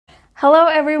Hello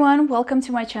everyone, welcome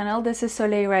to my channel. This is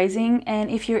Soleil Rising, and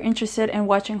if you're interested in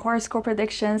watching horoscope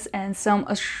predictions and some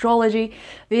astrology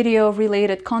video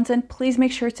related content, please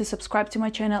make sure to subscribe to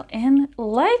my channel and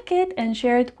like it and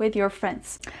share it with your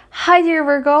friends. Hi dear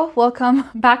Virgo, welcome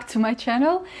back to my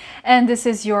channel, and this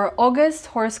is your August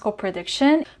horoscope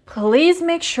prediction. Please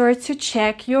make sure to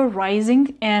check your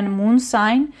rising and moon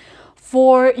sign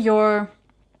for your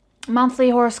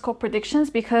monthly horoscope predictions,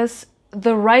 because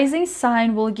the rising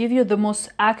sign will give you the most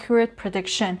accurate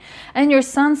prediction, and your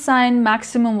sun sign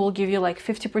maximum will give you like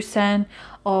 50%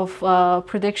 of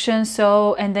prediction.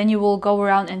 So, and then you will go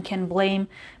around and can blame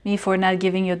me for not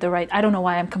giving you the right. I don't know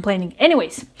why I'm complaining.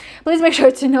 Anyways, please make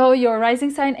sure to know your rising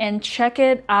sign and check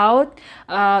it out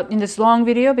in this long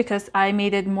video, because I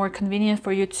made it more convenient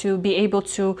for you to be able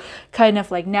to kind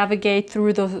of like navigate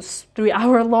through those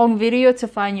 3-hour long video to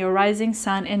find your rising,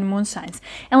 sun and moon signs.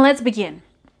 And let's begin.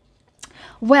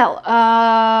 Well,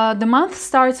 the month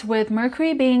starts with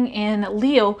Mercury being in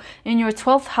Leo in your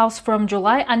 12th house from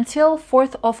July until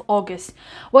 4th of August.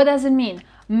 What does it mean?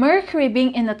 Mercury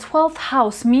being in the 12th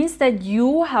house means that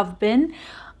you have been,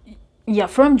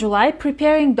 from July,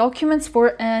 preparing documents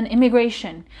for an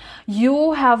immigration.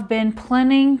 You have been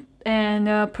planning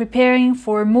and preparing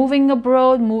for moving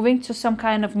abroad, moving to some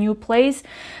kind of new place,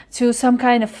 to some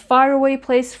kind of faraway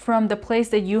place from the place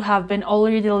that you have been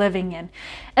already living in.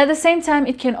 At the same time,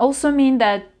 it can also mean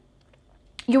that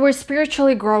you were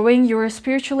spiritually growing, you were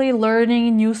spiritually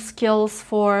learning new skills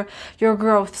for your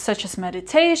growth, such as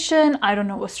meditation, I don't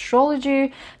know,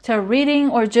 astrology, tarot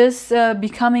reading, or just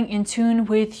becoming in tune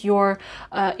with your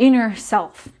inner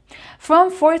self.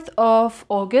 From 4th of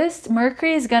August,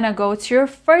 Mercury is gonna go to your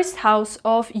first house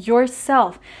of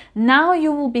yourself. Now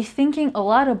you will be thinking a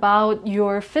lot about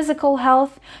your physical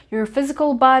health, your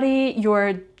physical body,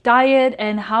 your diet,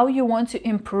 and how you want to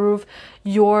improve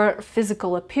your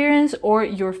physical appearance or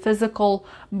your physical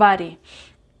body.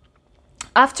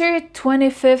 After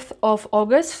 25th of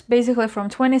August, basically from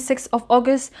 26th of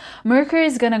August, Mercury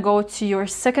is gonna go to your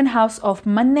second house of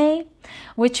money,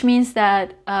 which means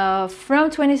that from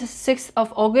 26th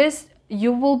of August,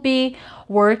 you will be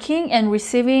working and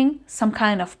receiving some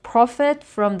kind of profit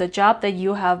from the job that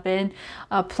you have been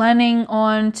planning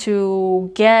on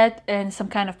to get, and some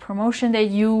kind of promotion that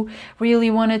you really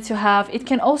wanted to have. It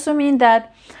can also mean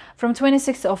that from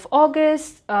 26th of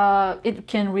August, it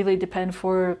can really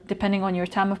depending on your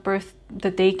time of birth,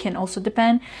 the day can also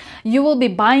depend. You will be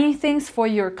buying things for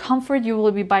your comfort. You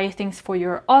will be buying things for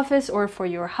your office or for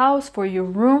your house, for your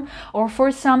room, or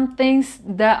for some things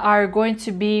that are going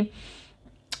to be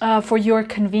for your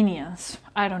convenience.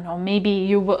 I don't know, maybe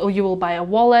you will buy a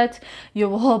wallet, you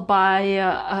will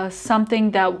buy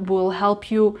something that will help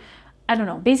you, I don't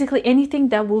know, basically anything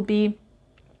that will be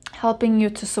helping you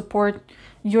to support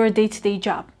your day-to-day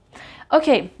job.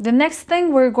 Okay, the next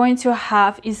thing we're going to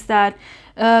have is that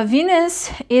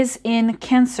Venus is in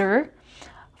Cancer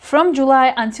from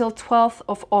July until 12th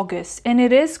of August, and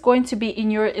it is going to be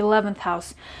in your 11th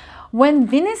house. When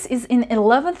Venus is in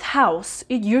 11th house,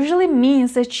 it usually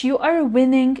means that you are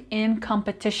winning in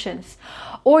competitions,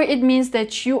 or it means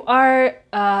that you are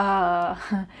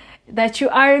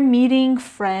meeting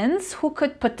friends who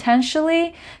could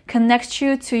potentially connect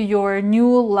you to your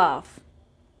new love.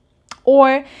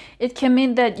 Or it can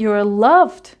mean that your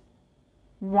loved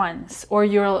ones, or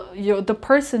the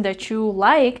person that you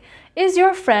like is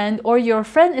your friend, or your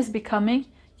friend is becoming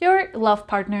your love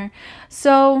partner.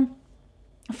 So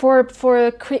for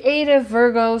creative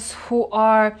Virgos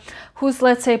whose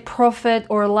let's say profit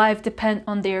or life depend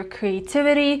on their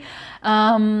creativity,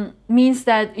 means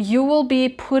that you will be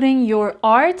putting your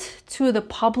art to the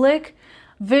public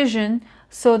vision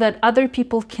so that other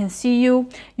people can see you.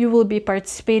 You will be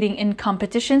participating in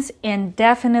competitions and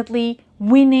definitely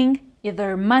winning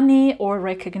either money or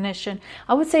recognition.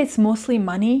 I would say it's mostly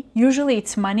money. Usually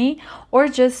it's money, or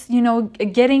just, you know,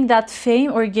 getting that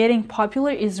fame or getting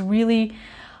popular is really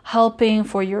helping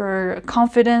for your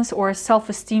confidence or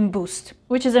self-esteem boost,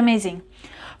 which is amazing.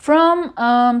 From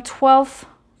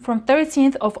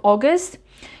 13th of August,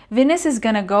 Venus is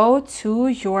gonna go to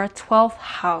your 12th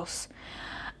house.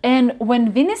 And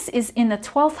when Venus is in the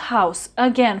 12th house,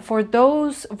 again, for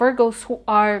those Virgos who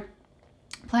are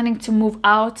planning to move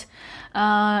out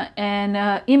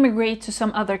and immigrate to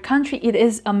some other country, it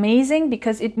is amazing,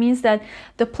 because it means that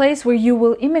the place where you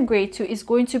will immigrate to is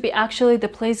going to be actually the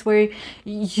place where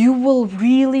you will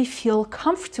really feel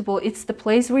comfortable. It's the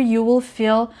place where you will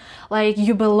feel like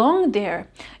you belong there.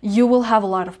 You will have a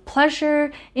lot of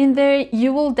pleasure in there.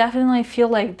 You will definitely feel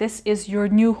like this is your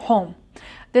new home.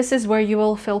 This is where you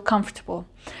will feel comfortable.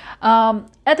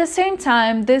 At the same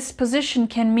time, this position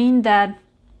can mean that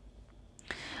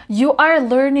You are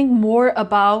learning more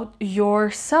about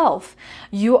yourself.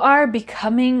 You're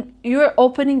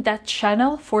opening that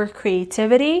channel for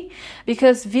creativity,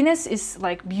 because Venus is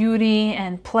like beauty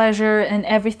and pleasure and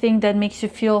everything that makes you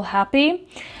feel happy.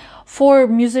 For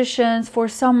musicians, for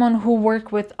someone who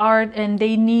work with art and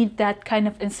they need that kind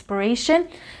of inspiration,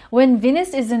 when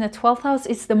Venus is in the 12th house,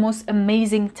 it's the most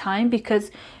amazing time,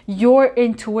 because your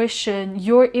intuition,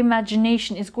 your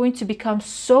imagination is going to become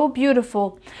so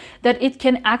beautiful that it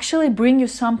can actually bring you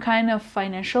some kind of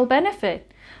financial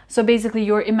benefit. So basically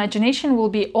your imagination will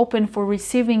be open for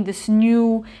receiving this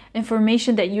new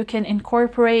information that you can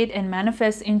incorporate and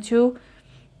manifest into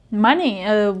money,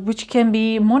 which can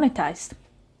be monetized.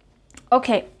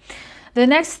 Okay, the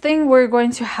next thing we're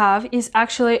going to have is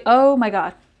actually, oh my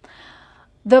God,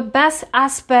 the best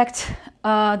aspect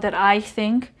that I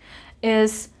think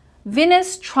is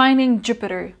Venus trining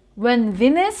Jupiter. When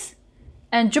Venus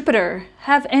and Jupiter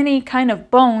have any kind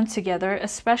of bone together,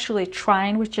 especially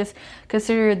trine, which is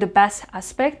considered the best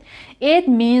aspect, it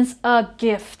means a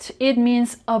gift, it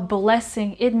means a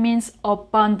blessing, it means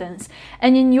abundance.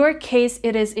 And in your case,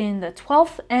 it is in the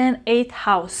 12th and 8th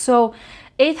house. So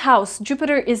 8th house,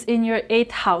 Jupiter is in your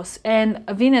 8th house and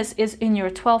Venus is in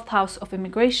your 12th house of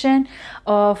immigration,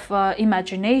 of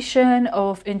imagination,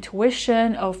 of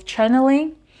intuition, of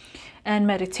channeling and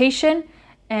meditation.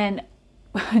 And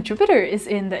Jupiter is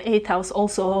in the 8th house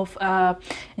also of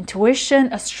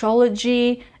intuition,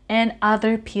 astrology, and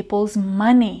other people's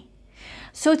money.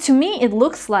 So to me, it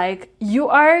looks like you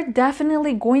are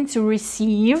definitely going to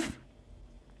receive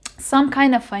some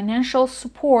kind of financial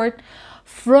support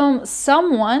from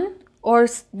someone or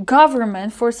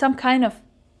government, for some kind of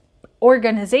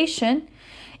organization,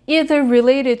 either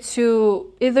related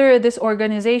to, either this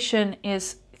organization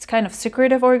is, it's kind of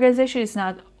secretive organization, it's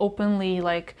not openly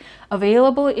like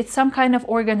available, it's some kind of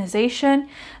organization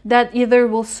that either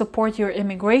will support your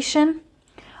immigration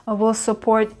or will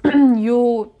support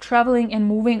you traveling and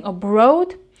moving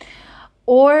abroad,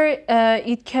 or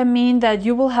it can mean that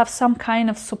you will have some kind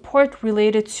of support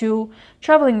related to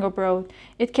traveling abroad.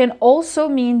 It can also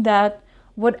mean that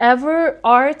whatever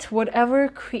art, whatever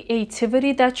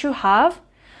creativity that you have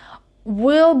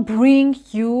will bring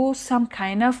you some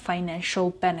kind of financial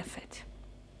benefit.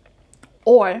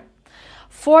 Or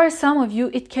for some of you,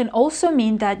 it can also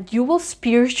mean that you will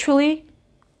spiritually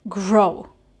grow.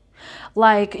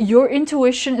 Like your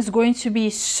intuition is going to be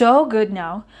so good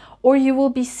now, or you will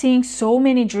be seeing so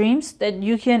many dreams that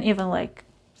you can even like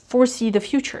foresee the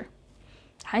future.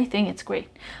 I think it's great.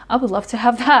 I would love to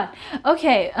have that.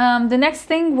 Okay, the next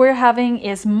thing we're having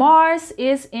is Mars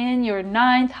is in your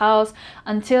 9th house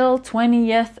until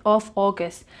 20th of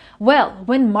August. Well,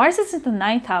 when Mars is in the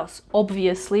 9th house,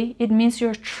 obviously, it means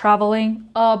you're traveling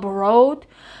abroad.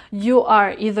 You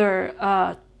are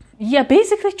either,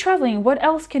 basically traveling. What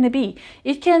else can it be?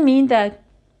 It can mean that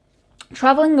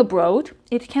traveling abroad,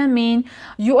 it can mean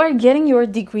you are getting your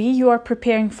degree, you are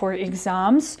preparing for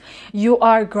exams, you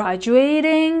are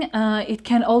graduating. It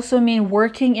can also mean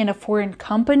working in a foreign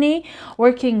company,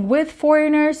 working with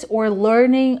foreigners, or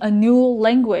learning a new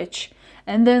language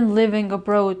and then living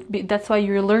abroad. That's why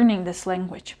you're learning this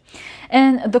language.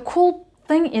 And the cool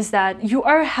thing is that you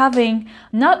are having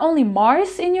not only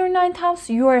Mars in your 9th house,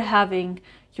 you are having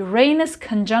Uranus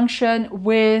conjunction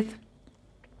with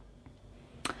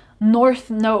North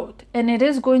Node, and it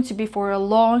is going to be for a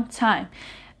long time.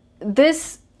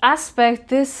 This aspect,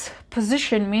 this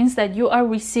position means that you are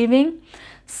receiving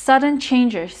sudden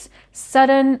changes,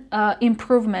 sudden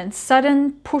improvements,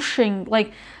 sudden pushing.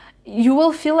 Like you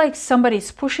will feel like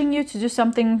somebody's pushing you to do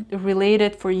something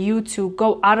related for you to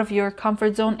go out of your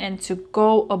comfort zone and to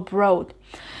go abroad.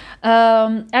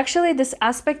 Actually, this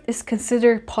aspect is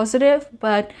considered positive,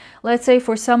 but let's say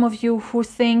for some of you who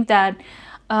think that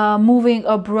moving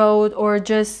abroad, or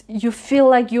just you feel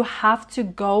like you have to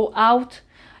go out,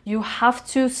 you have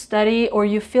to study, or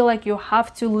you feel like you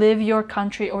have to leave your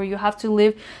country, or you have to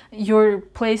leave your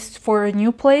place for a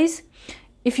new place,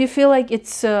 if you feel like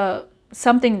it's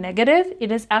something negative,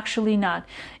 it is actually not.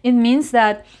 It means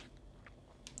that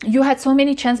you had so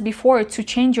many chances before to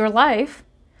change your life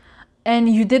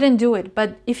and you didn't do it.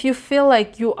 But if you feel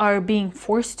like you are being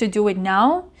forced to do it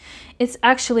now, it's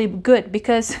actually good,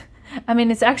 because I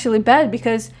mean, it's actually bad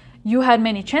because you had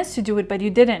many chances to do it, but you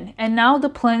didn't. And now the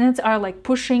planets are like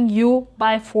pushing you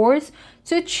by force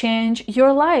to change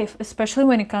your life, especially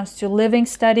when it comes to living,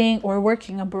 studying, or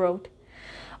working abroad,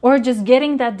 or just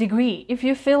getting that degree. If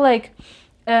you feel like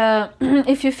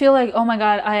if you feel like, oh my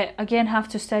god, I again have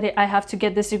to study, I have to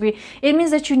get this degree, it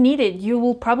means that you need it. You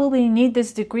will probably need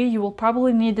this degree, you will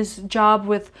probably need this job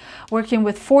with working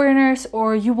with foreigners,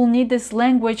 or you will need this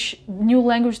language, new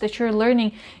language that you're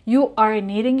learning. You are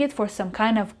needing it for some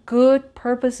kind of good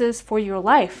purposes for your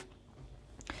life.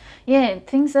 Yeah,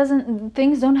 things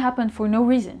don't happen for no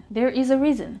reason. There is a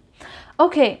reason.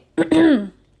 Okay.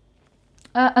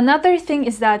 Another thing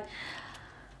is that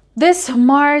this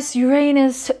Mars,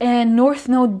 Uranus, and North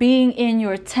Node being in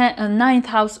your 9th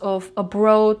house of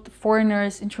abroad,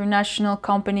 foreigners, international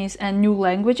companies, and new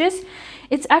languages,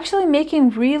 it's actually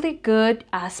making really good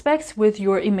aspects with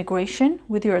your immigration,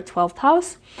 with your 12th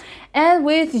house, and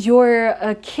with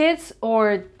your kids,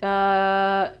 or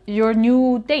your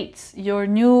new dates, your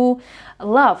new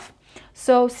love.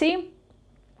 So see,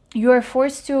 you are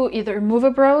forced to either move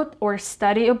abroad or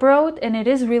study abroad, and it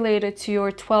is related to your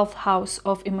 12th house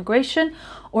of immigration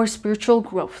or spiritual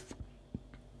growth.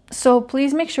 So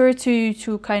please make sure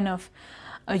to kind of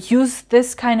use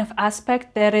this kind of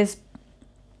aspect that is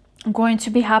going to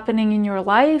be happening in your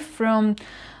life from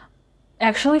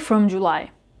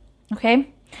July.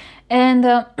 Okay.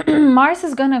 And Mars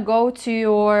is gonna go to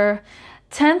your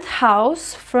 10th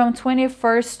house from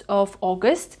 21st of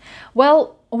August.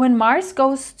 Well, when Mars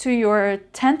goes to your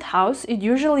 10th house, it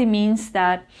usually means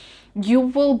that you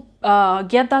will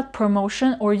get that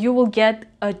promotion, or you will get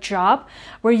a job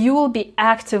where you will be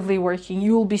actively working.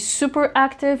 You will be super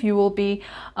active. You will be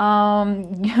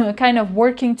kind of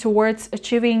working towards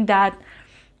achieving that.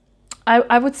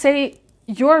 I would say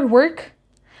your work,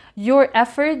 your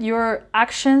effort, your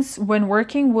actions when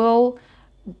working will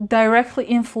directly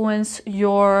influence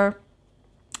your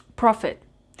profit.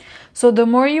 So the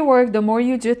more you work, the more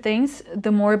you do things,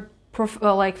 the more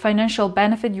like financial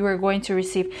benefit you are going to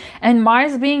receive. And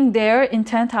Mars being there in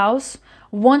 10th house,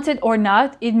 wanted or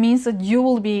not, it means that you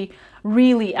will be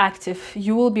really active.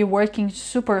 You will be working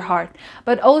super hard.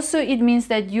 But also it means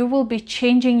that you will be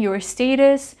changing your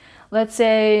status. Let's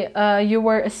say you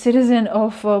were a citizen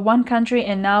of one country,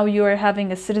 and now you are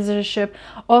having a citizenship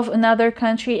of another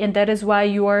country, and that is why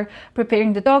you are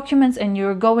preparing the documents and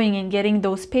you're going and getting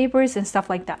those papers and stuff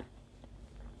like that.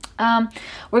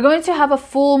 We're going to have a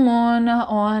full moon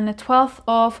on the 12th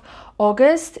of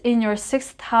August in your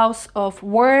 6th house of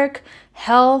work,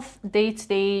 health,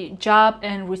 day-to-day job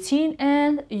and routine,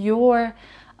 and your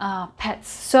pets.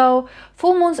 So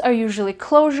full moons are usually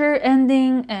closure,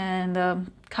 ending, and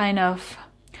kind of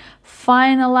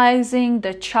finalizing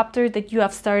the chapter that you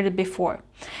have started before.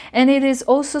 And it is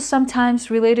also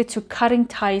sometimes related to cutting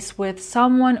ties with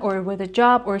someone or with a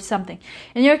job or something.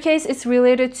 In your case, it's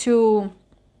related to,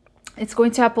 it's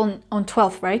going to happen on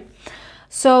 12th, right?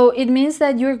 So it means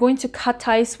that you're going to cut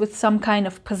ties with some kind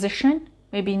of position.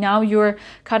 Maybe now you're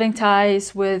cutting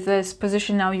ties with this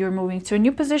position, now you're moving to a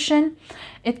new position.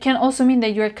 It can also mean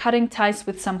that you're cutting ties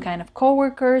with some kind of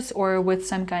co-workers or with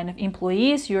some kind of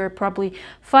employees. You're probably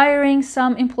firing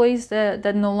some employees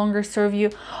that no longer serve you,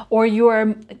 or you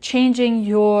are changing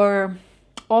your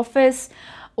office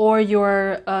or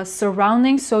your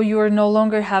surroundings, so you are no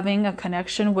longer having a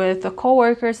connection with the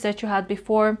co-workers that you had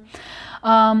before.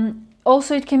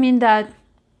 Also, it can mean that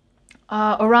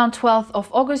around 12th of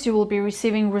August, you will be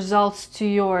receiving results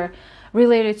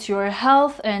related to your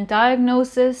health and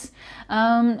diagnosis,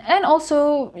 and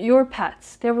also your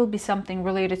pets. There will be something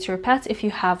related to your pets if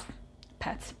you have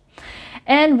pets.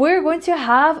 And we're going to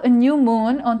have a new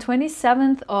moon on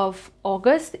 27th of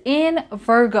August in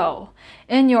Virgo,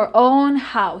 in your own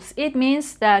house. It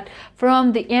means that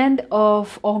from the end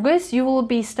of August, you will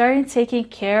be starting taking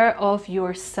care of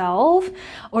yourself,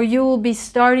 or you will be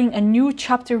starting a new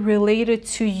chapter related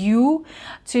to you,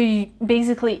 to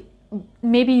basically,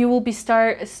 maybe you will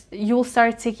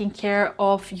start taking care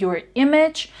of your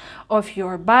image, of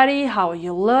your body, how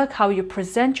you look, how you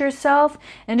present yourself,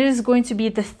 and it is going to be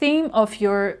the theme of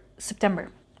your September.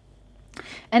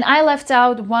 And I left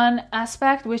out one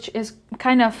aspect, which is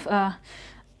kind of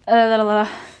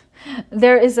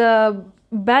there is a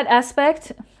bad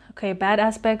aspect. Okay, bad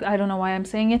aspect, I don't know why I'm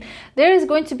saying it. There is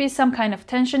going to be some kind of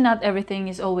tension. Not everything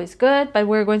is always good, but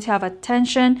we're going to have a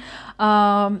tension.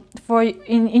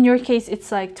 In your case,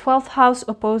 it's like 12th house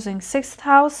opposing 6th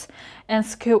house and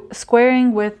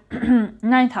squaring with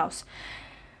 9th house.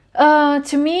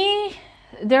 To me,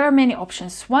 there are many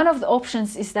options. One of the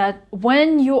options is that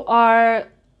when you are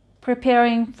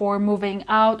preparing for moving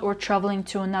out or traveling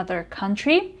to another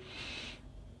country,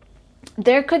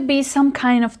 there could be some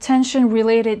kind of tension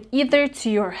related either to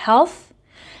your health.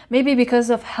 Maybe because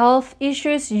of health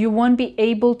issues, you won't be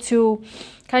able to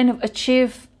kind of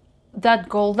achieve that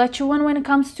goal that you want when it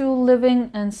comes to living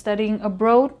and studying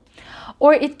abroad.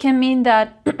 or it can mean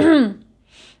that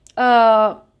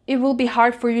it will be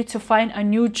hard for you to find a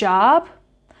new job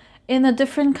in a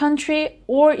different country,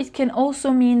 or it can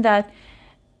also mean that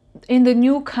in the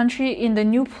new country, in the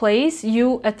new place,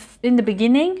 you in the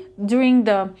beginning, during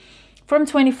the from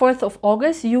 24th of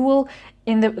August, you will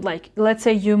let's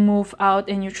say you move out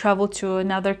and you travel to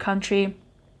another country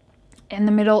in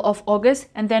the middle of August,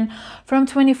 and then from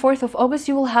 24th of August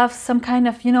you will have some kind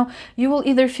of, you know, you will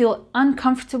either feel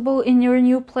uncomfortable in your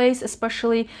new place,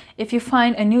 especially if you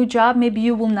find a new job. Maybe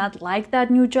you will not like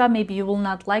that new job, maybe you will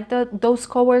not like those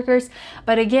co-workers.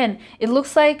 But again, it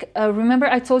looks like remember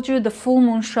I told you the full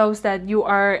moon shows that you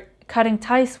are cutting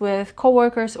ties with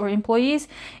co-workers or employees.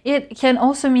 It can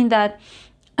also mean that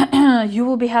you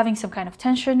will be having some kind of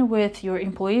tension with your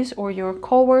employees or your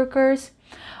co-workers.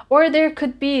 Or there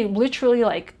could be literally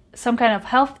like some kind of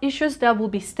health issues that will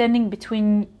be standing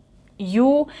between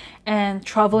you and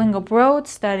traveling abroad,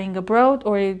 studying abroad,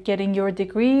 or getting your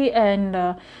degree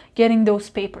and getting those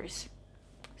papers.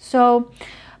 So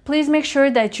please make sure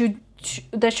that you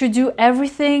do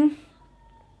everything.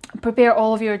 Prepare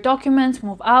all of your documents,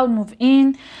 move out, move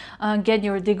in, get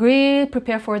your degree,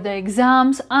 prepare for the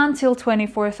exams until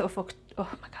 24th of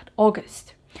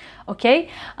August. Okay,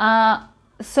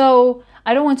 so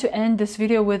I don't want to end this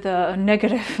video with a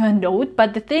negative note,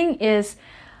 but the thing is,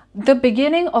 the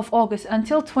beginning of August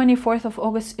until 24th of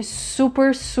August is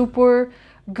super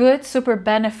good, super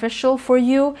beneficial for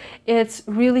you. It's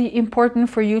really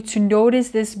important for you to notice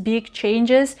these big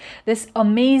changes, these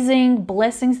amazing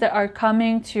blessings that are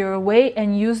coming to your way,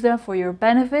 and use them for your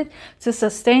benefit to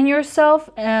sustain yourself,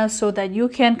 so that you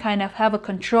can kind of have a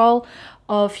control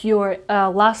of your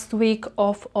last week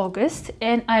of August.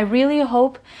 And I really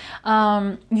hope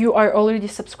you are already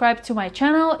subscribed to my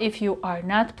channel. If you are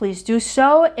not, please do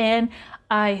so, and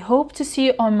I hope to see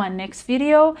you on my next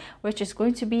video, which is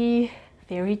going to be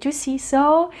very juicy.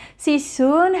 So see you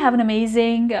soon. Have an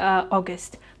amazing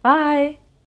August. Bye.